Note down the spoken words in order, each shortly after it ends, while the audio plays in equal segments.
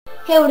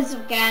Hey, what is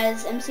up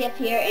guys, MCF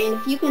here, and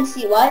if you can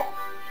see what?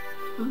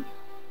 Huh?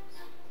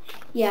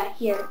 Yeah,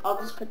 here,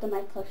 I'll just put the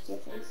mic close to your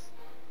face.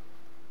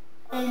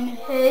 And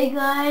hey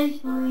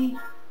guys, we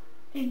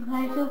in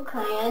Hypixel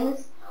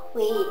Clans,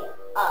 we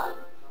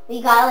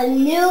got a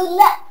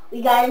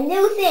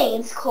new thing.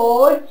 It's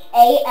called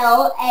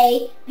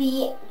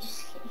ALAB.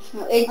 Just kidding.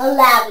 No, it's a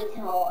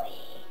laboratory.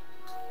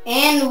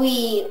 And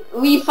we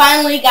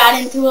finally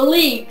got into a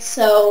league,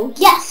 so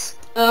yes.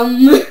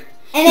 And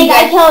I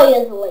gotta tell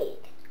you the league.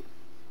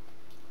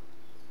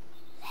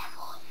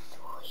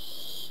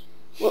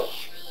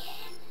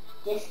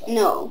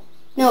 No.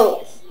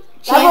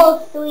 Level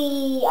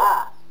 3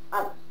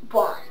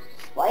 bronze,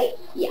 right?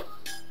 Yeah.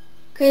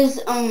 Cause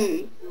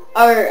I'm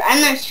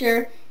not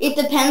sure. It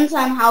depends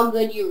on how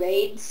good you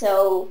raid.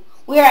 So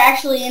we are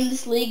actually in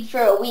this league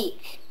for a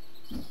week.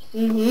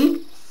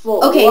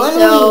 Okay,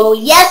 so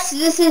yes,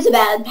 this is a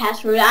bad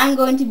password. I'm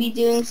going to be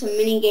doing some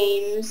mini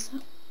games,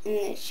 and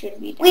it should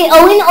be done. Wait,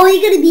 are we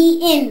gonna be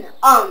in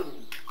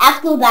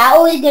after that?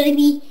 Are we gonna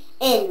be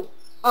in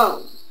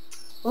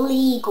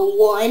League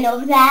 1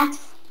 of that?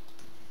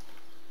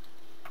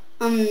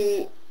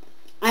 I'm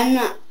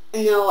not.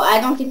 No, I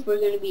don't think we're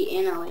gonna be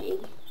in a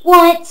league.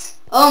 What?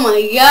 Oh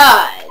my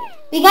god!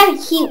 We gotta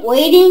keep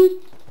waiting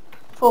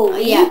for a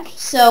week. Yeah.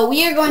 So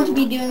we are going to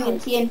be doing the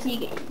TNT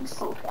games.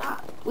 Oh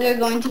god. We are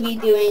going to be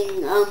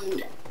doing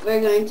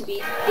We're going to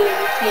be doing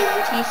the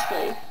TNT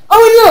split.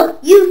 Oh look!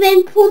 You've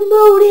been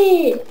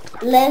promoted.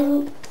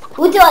 Level.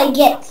 What do I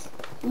get?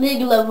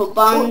 League level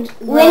bond.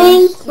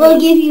 Winning will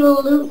give you a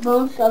loot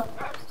bonus of.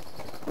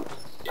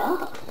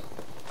 Oh.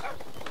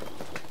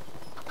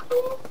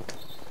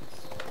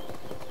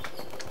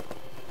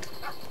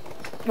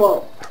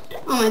 Whoa.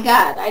 Oh my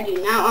god, I do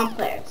not want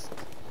players.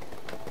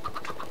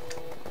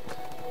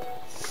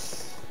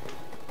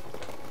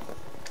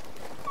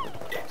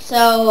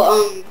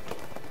 So,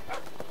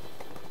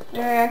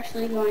 we're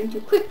actually going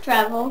to quick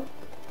travel,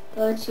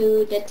 go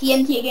to the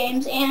TNT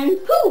games, and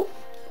poof!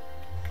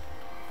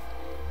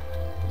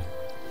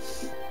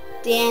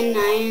 Dan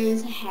 9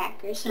 is a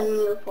hacker,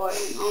 someone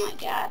reporting. Oh my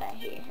god, I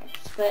hate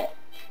hackers, but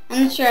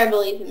I'm not sure I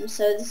believe him,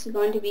 so this is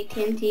going to be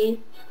TNT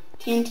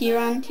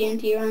Run.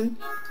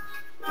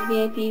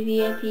 VIP,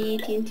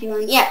 TNT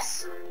Run.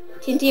 Yes!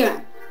 TNT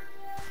Run.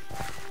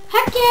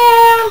 Heck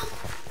yeah!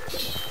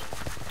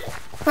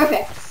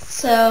 Perfect.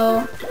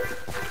 So...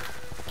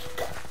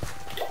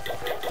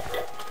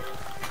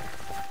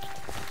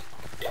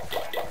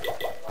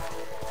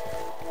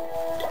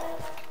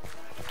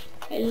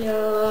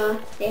 Hello.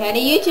 Say hi to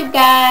YouTube,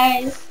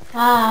 guys.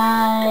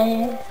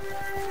 Hi.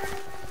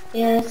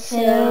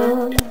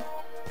 YouTube.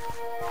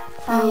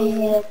 Hi,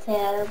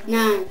 YouTube.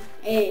 9,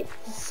 8,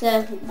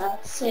 7,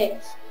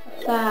 6,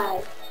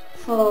 5,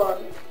 4,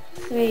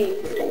 3,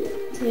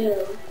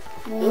 2,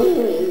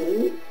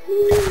 1.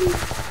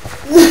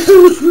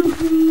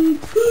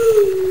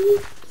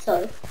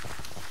 Sorry.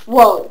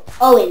 Whoa.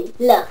 Owen,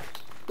 look.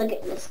 Look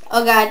at this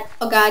guy.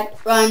 Oh god,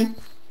 run.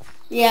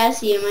 Yeah, I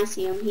see him.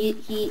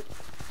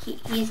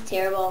 He's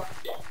terrible.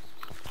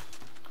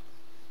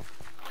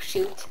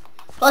 Shoot.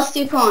 Plus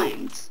 2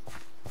 coins.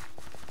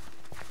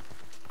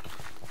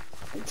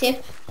 The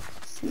tip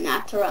is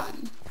not to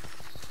run.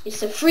 It's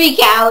to freak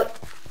out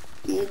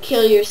and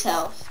kill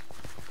yourself.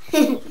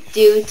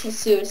 Due to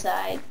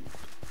suicide.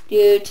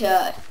 Due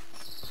to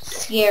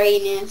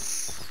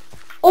scariness.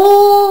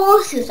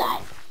 Or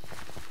suicide.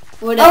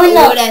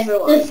 Whatever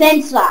one.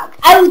 Defense log.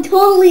 I would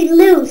totally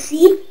lose,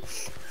 see?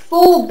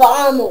 4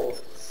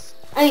 bombers.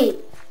 I mean,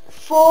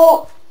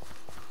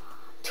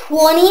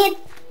 20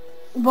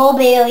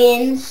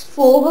 barbarians,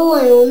 4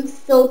 balloons,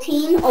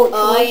 13 ultras.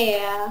 Oh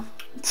yeah.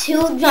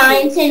 2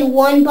 giants and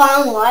 1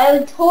 bomber. I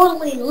would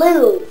totally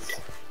lose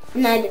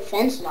in my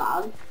defense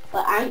log,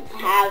 but I don't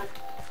have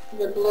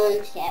the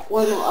balloons yet.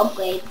 One more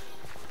upgrade.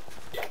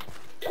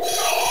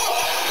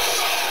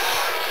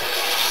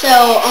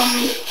 So,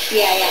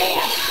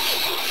 yeah.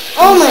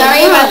 Oh my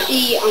sorry God. About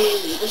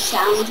the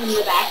sounds in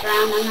the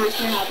background. I'm not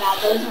sure how bad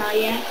those are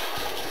yet,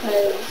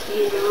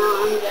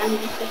 because I'm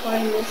just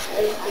recording this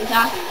as I'm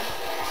talking.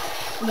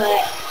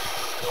 But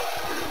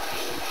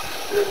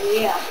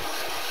yeah.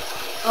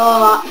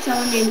 Oh,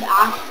 someone named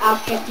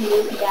Object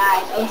Nuke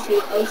died. Oh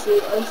shoot. Oh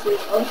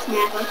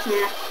snap.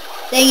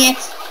 Dang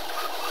it.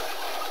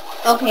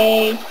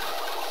 Okay.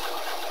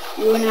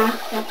 You were not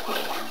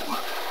spectating.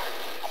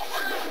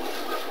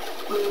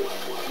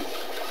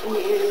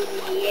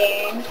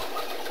 Yeah.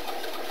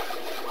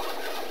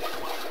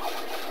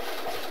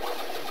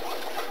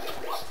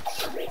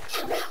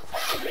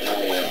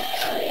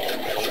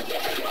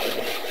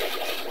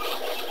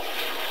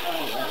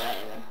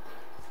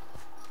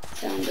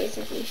 So I'm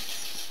basically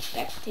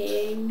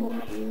spectating.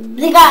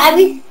 They got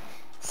every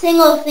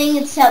single thing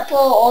except for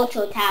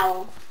Ultra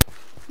Tower.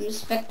 I'm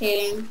just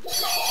spectating.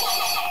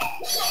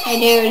 Hey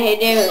dude,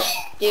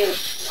 you're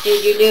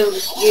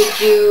doomed. You're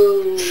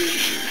doomed.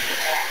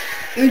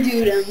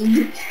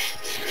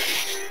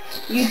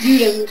 You're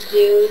doomed,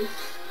 dude.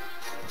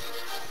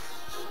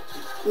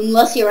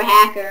 Unless you're a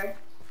hacker.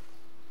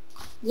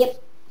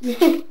 Yep.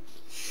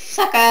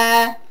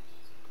 Sucker.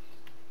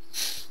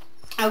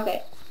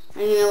 Okay,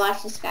 I'm gonna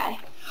watch this guy.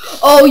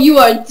 Oh, you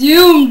are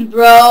doomed,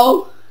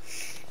 bro.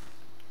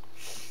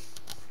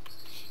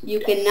 You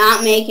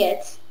cannot make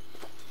it.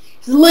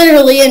 It's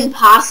literally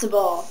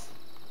impossible.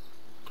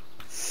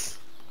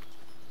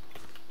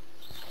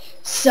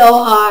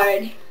 So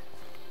hard.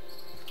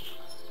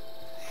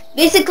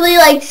 Basically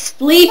like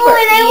Spleeper.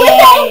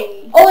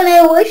 And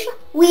I wish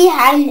we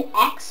had an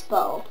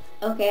expo.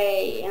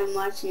 Okay, I'm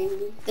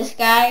watching this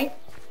guy.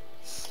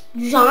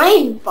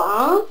 Giant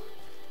bomb?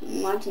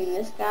 I'm watching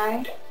this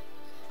guy.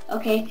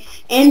 Okay,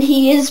 and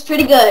he is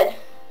pretty good.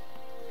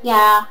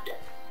 Yeah.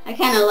 I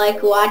kind of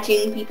like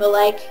watching people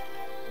like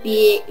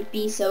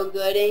being so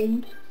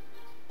gooding.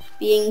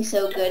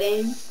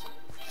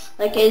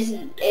 Like as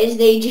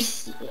they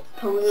just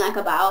pulling like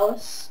a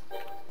boss.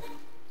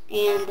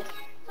 And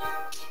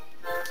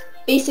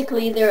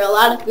basically there are a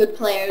lot of good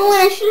players. Oh,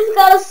 and I should have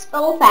got a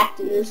spell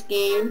factory in this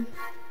game.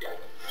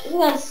 We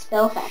got a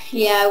spell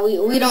factory. Yeah,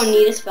 we don't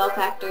need a spell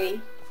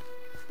factory.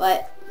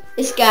 But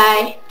this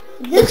guy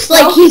looks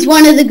like he's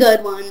one of the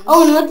good ones.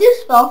 Oh, and what do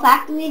spell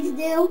factories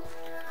do?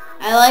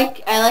 I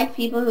like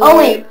people who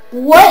what?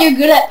 If you're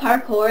good at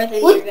parkour,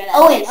 then you're good at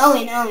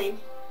Owen.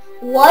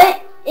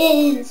 What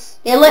do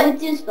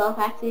spell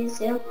factories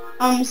do?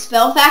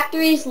 Spell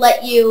factories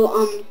let you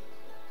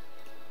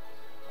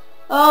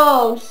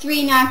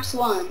 3 knocks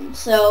 1.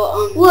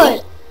 So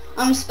what?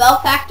 Spell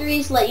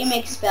factories let you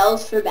make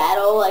spells for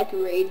battle, like a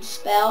rage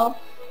spell.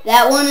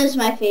 That one is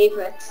my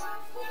favorite.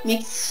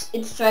 It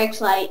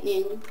strikes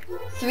lightning.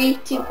 3,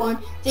 2, 1.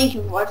 Thank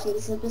you for watching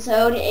this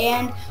episode,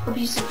 and hope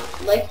you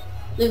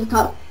leave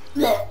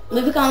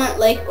a comment,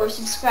 like, or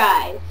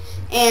subscribe.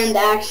 And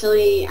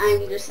actually,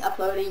 I'm just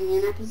uploading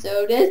an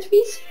episode as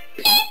we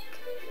speak.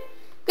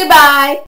 Goodbye.